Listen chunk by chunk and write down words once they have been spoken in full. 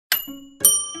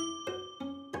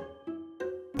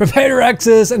Prepare your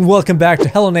X's and welcome back to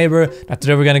Hello Neighbor. Now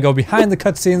today we're gonna go behind the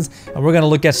cutscenes and we're gonna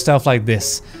look at stuff like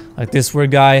this. Like this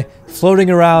weird guy floating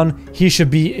around. He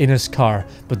should be in his car.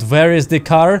 But where is the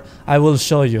car? I will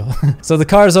show you. So the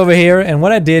car is over here, and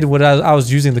what I did was I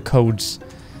was using the codes.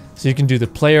 So you can do the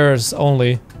players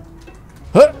only.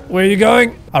 Huh, where are you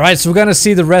going? Alright, so we're gonna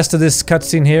see the rest of this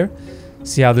cutscene here.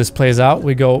 See how this plays out.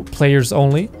 We go players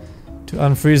only to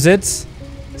unfreeze it.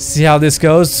 See how this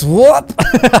goes. Whoop!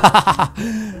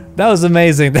 That was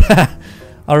amazing.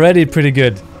 Already pretty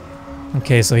good.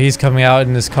 Okay, so he's coming out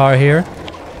in his car here.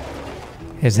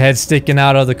 His head sticking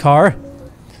out of the car.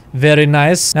 Very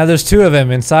nice. Now there's two of them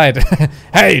inside.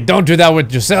 Hey, don't do that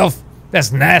with yourself.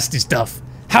 That's nasty stuff.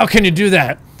 How can you do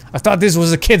that? I thought this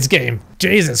was a kid's game.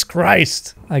 Jesus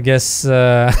Christ. I guess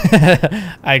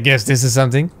I guess this is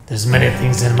something. There's many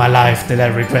things in my life that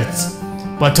I regret.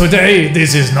 But today,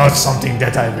 this is not something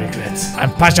that I regret.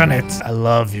 I'm passionate. I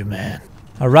love you, man.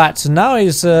 Alright, so now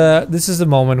he's, this is the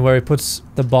moment where he puts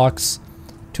the box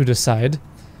to the side.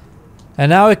 And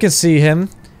now we can see him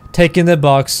taking the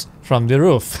box from the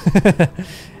roof.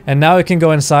 And now we can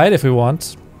go inside if we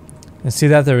want. And see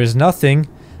that there is nothing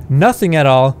at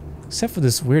all, except for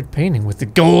this weird painting with the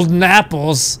golden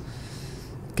apples.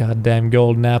 Goddamn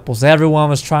golden apples.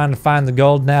 Everyone was trying to find the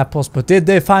golden apples, but did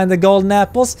they find the golden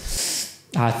apples?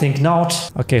 I think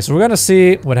not. Okay, so we're gonna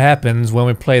see what happens when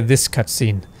we play this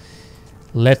cutscene.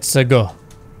 Let's go.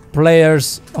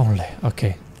 Players only.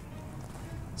 Okay.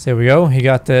 So here we go. He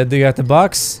got the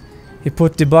box. He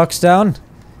put the box down.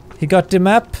 He got the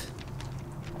map.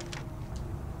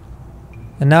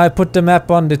 And now I put the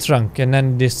map on the trunk and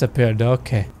then disappeared.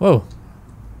 Okay. Whoa.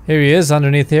 Here he is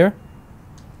underneath here.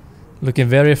 Looking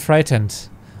very frightened.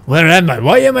 Where am I?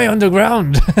 Why am I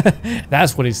underground?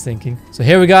 That's what he's thinking. So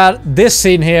here we got this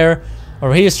scene here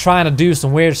where he's trying to do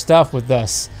some weird stuff with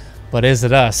us. But is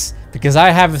it us? Because I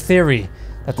have a theory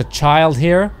that the child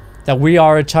here, that we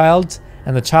are a child,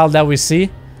 and the child that we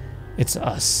see, it's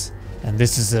us. And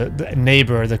this is the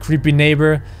neighbor, the creepy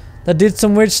neighbor that did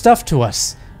some weird stuff to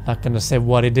us. Not gonna say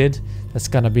what he did. That's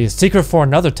gonna be a secret for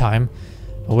another time.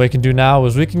 What we can do now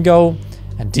is we can go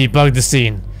and debug the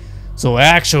scene. So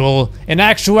in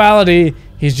actuality,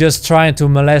 he's just trying to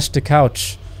molest the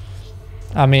couch.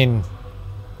 I mean,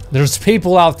 there's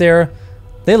people out there,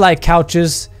 they like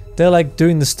couches, they like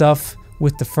doing the stuff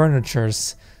with the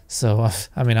furnitures. So,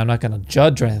 I mean, I'm not gonna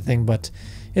judge or anything, but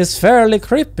it's fairly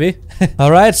creepy.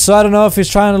 Alright, so I don't know if he's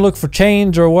trying to look for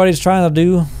change or what he's trying to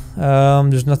do.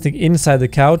 There's nothing inside the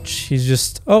couch. He's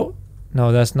just, oh,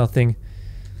 no, that's nothing.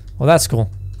 Well, that's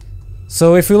cool.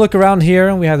 So if we look around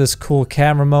here, we have this cool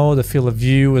camera mode. The field of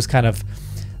view is kind of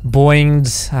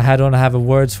boinged. I don't have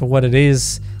words for what it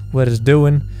is, what it's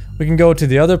doing. We can go to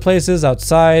the other places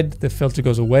outside. The filter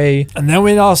goes away. And then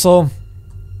we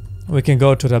can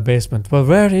go to the basement. But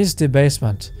where is the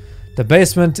basement? The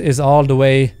basement is all the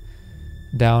way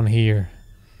down here.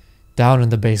 Down in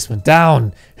the basement.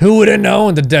 Down! Who would have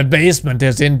known that the basement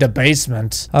is in the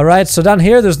basement? Alright, so down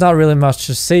here there's not really much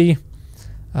to see.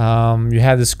 You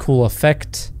have this cool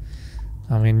effect.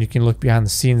 I mean, you can look behind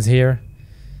the scenes here.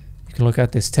 You can look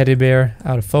at this teddy bear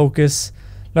out of focus.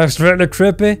 Looks really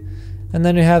creepy. And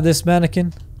then you have this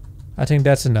mannequin. I think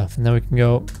that's enough. And then we can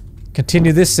go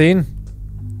continue this scene.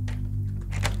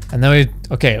 And then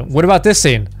okay, what about this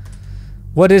scene?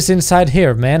 What is inside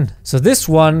here, man? So this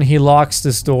one, he locks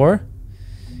this door.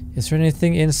 Is there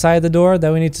anything inside the door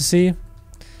that we need to see?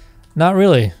 Not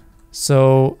really.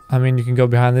 So, I mean, you can go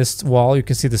behind this wall. You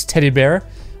can see this teddy bear,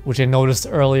 which I noticed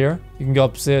earlier. You can go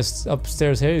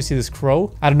upstairs here. You see this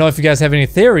crow. I don't know if you guys have any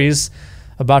theories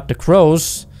about the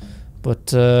crows,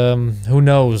 but who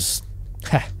knows?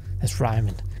 Ha, that's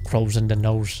rhyming. Crows in the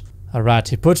nose. Alright,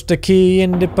 he puts the key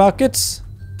in the pockets.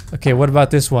 Okay, what about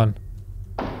this one?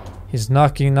 He's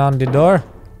knocking on the door.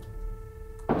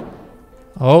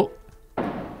 Oh,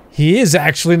 he is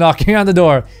actually knocking on the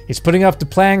door. He's putting up the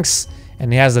planks.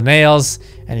 And he has the nails,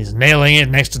 and he's nailing it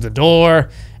next to the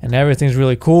door, and everything's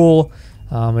really cool.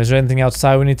 Is there anything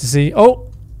outside we need to see?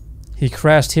 Oh! He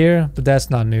crashed here, but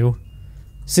that's not new.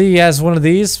 See, he has one of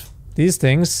these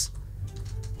things.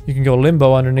 You can go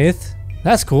limbo underneath.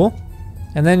 That's cool.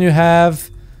 And then you have...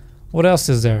 What else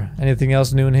is there? Anything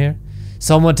else new in here?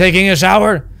 Someone taking a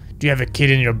shower? Do you have a kid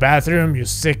in your bathroom, you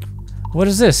sick? What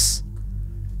is this?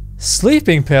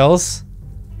 Sleeping pills?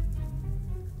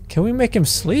 Can we make him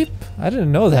sleep? I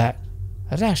didn't know that.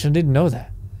 I actually didn't know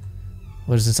that.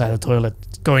 What is inside the toilet?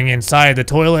 It's going inside the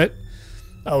toilet.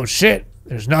 Oh shit,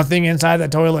 there's nothing inside the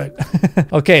toilet.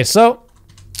 Okay, so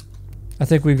I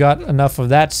think we got enough of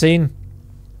that scene.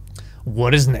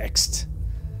 What is next?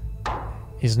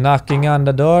 He's knocking on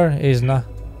the door. He's not.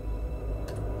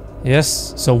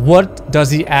 Yes. So what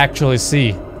does he actually see?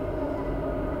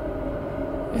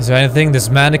 Is there anything? This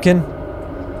mannequin?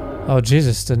 Oh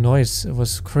Jesus, the noise, it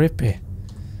was creepy.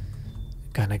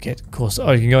 Gonna get close.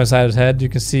 Oh, you can go inside his head, you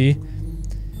can see.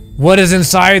 What is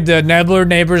inside the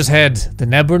neighbor's head? The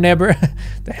neighbor?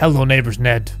 The hello neighbor's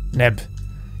neb.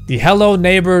 The hello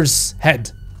neighbor's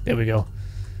head. There we go.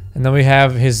 And then we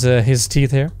have his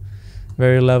teeth here.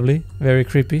 Very lovely, very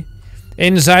creepy.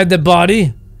 Inside the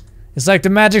body, it's like the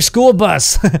magic school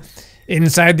bus.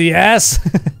 Inside the ass,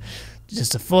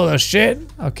 just a full of shit.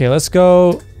 Okay, let's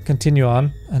go continue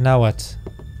on. And now what?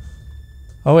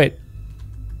 Oh wait.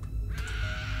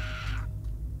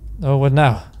 Oh, what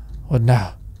now? What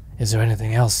now? Is there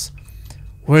anything else?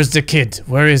 Where's the kid?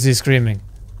 Where is he screaming?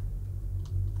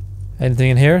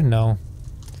 Anything in here? No.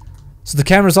 So the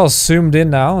camera's all zoomed in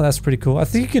now. That's pretty cool. I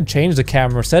think you can change the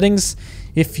camera settings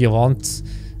if you want.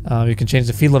 You can change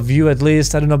the field of view at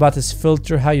least. I don't know about this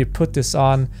filter, how you put this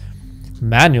on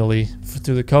manually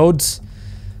through the codes.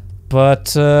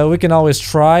 But we can always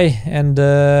try and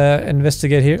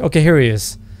investigate here. Okay, here he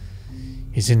is.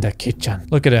 He's in the kitchen.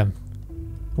 Look at him.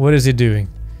 What is he doing?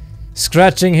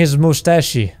 Scratching his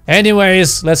mustache.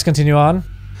 Anyways, let's continue on.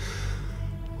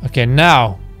 Okay,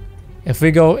 now, if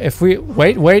we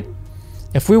wait.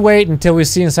 If we wait until we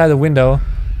see inside the window.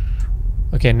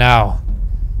 Okay, now.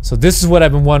 So this is what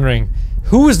I've been wondering.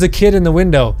 Who is the kid in the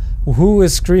window? Who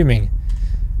is screaming?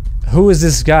 Who is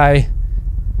this guy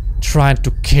trying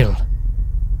to kill?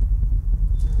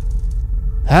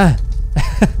 Huh?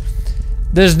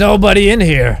 There's nobody in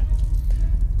here.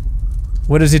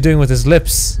 What is he doing with his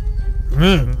lips?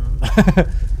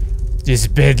 This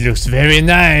bed looks very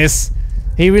nice.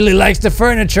 He really likes the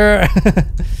furniture.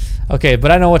 Okay,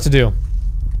 but I know what to do.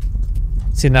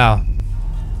 See now.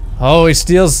 Oh, he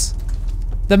steals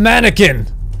the mannequin.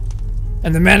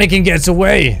 And the mannequin gets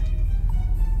away.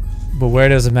 But where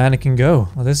does the mannequin go?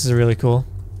 Well, this is a really cool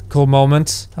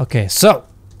moment. Okay, so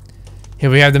here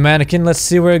we have the mannequin. Let's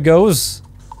see where it goes.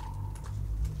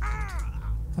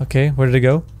 Okay, where did it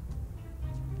go?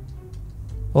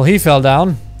 Well, he fell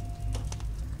down.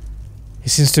 He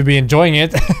seems to be enjoying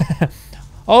it.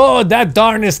 Oh, that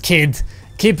darnest kid.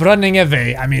 Keep running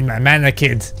away. I mean, my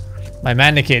mannequin. My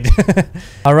mannequin.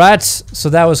 Alright, so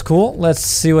that was cool. Let's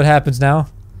see what happens now.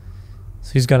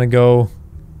 So he's gonna go...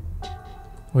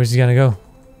 Where's he gonna go?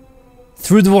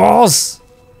 Through the walls!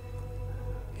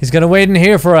 He's gonna wait in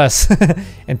here for us.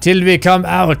 Until we come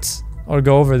out. Or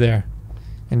go over there.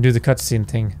 And do the cutscene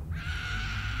thing.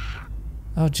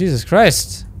 Oh, Jesus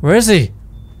Christ. Where is he?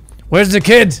 Where's the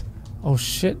kid? Oh,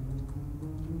 shit.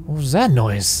 What was that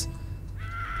noise?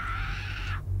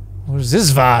 What is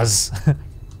this vase?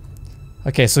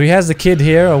 Okay, so he has the kid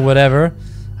here or whatever.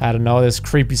 I don't know, this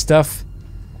creepy stuff.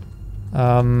 He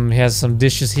has some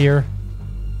dishes here.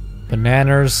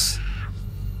 Bananas.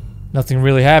 Nothing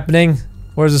really happening.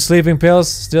 Where's the sleeping pills?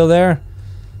 Still there?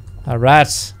 Alright.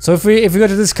 So if we go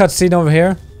to this cutscene over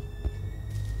here.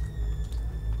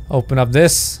 Open up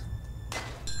this.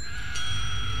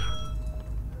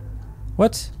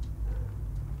 What?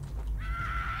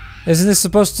 Isn't this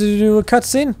supposed to do a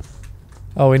cutscene?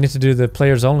 Oh, we need to do the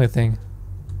players only thing.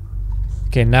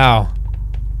 Okay, now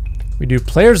we do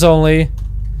players only,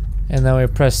 and then we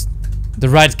press the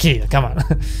right key. Come on.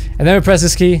 And then we press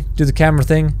this key, do the camera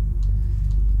thing,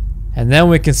 and then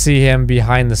we can see him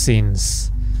behind the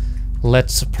scenes.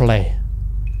 Let's play.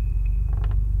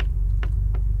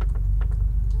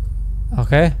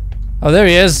 Okay. Oh, there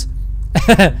he is.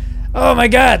 Oh my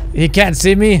god, he can't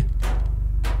see me.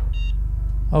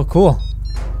 Oh, cool.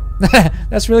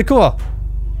 That's really cool.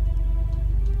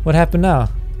 What happened now?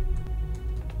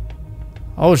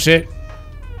 Oh shit.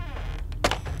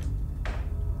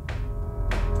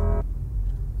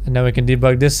 And now we can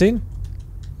debug this scene.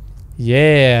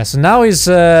 Yeah, so now he's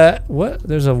what?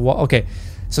 There's a wall. Okay.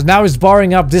 So now he's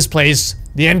barring up this place,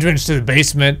 the entrance to the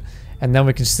basement, and then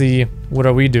we can see what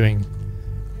are we doing?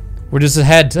 We're just a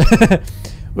head.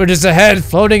 We're just a head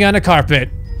floating on a carpet.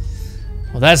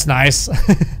 Well, that's nice.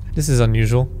 This is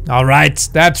unusual. Alright,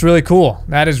 that's really cool.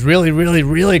 That is really, really,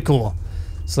 really cool.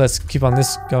 So let's keep on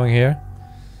this going here.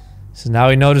 So now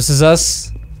he notices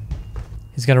us.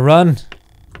 He's gonna run.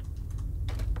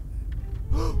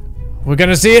 We're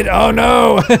gonna see it. Oh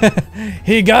no!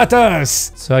 He got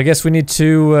us! So I guess we need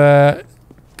to...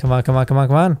 Come on, come on, come on,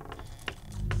 come on.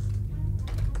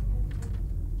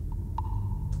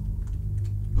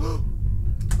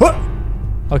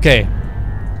 Okay.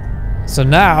 So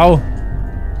now...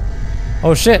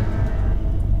 Oh shit.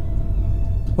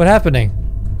 What happening?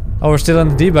 Oh, we're still in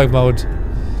the debug mode.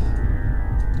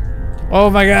 Oh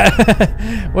my god.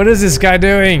 What is this guy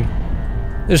doing?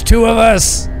 There's two of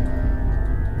us.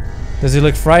 Does he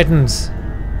look frightened?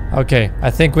 Okay,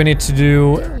 I think we need to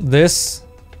do this.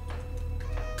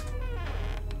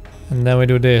 And then we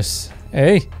do this.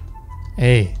 Hey.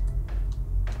 Hey.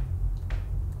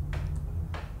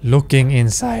 Looking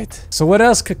inside. So what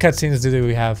else cutscenes do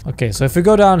we have? Okay, so if we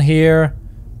go down here.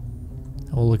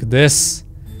 Oh, look at this.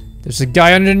 There's a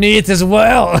guy underneath as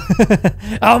well.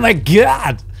 Oh my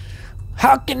god.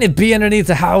 How can it be underneath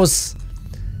the house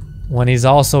when he's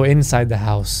also inside the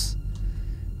house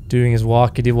doing his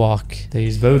walkity walk?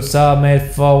 These boots are made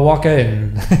for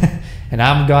walking and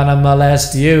I'm gonna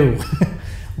molest you.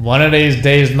 One of these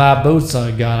days my boots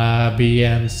are gonna be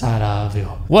inside of you.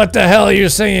 What the hell are you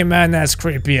saying, man? That's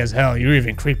creepy as hell. You're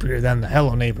even creepier than the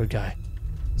Hello Neighbor guy.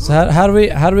 So how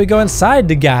do we go inside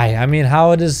the guy? I mean,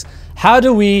 how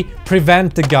do we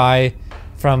prevent the guy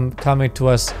from coming to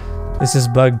us? This is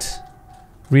bugged.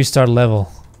 Restart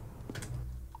level.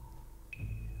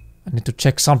 I need to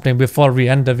check something before we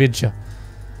end the video.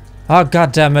 Oh,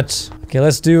 god damn it. Okay,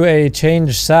 let's do a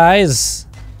change size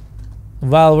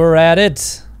while we're at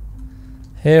it.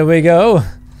 Here we go.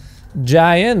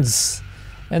 Giants.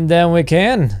 And then we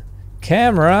can.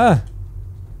 Camera.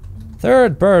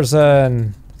 Third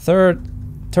person.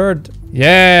 Third.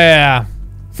 Yeah.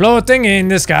 Floating in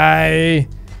the sky.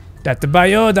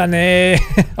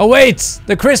 Oh wait,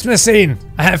 the Christmas scene.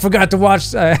 I forgot to watch.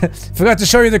 Forgot to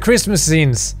show you the Christmas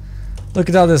scenes. Look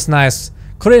at all this nice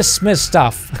Christmas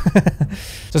stuff.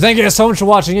 So thank you guys so much for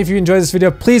watching. If you enjoyed this video,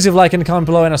 please leave a like and comment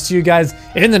below, and I'll see you guys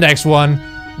in the next one.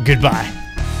 Goodbye.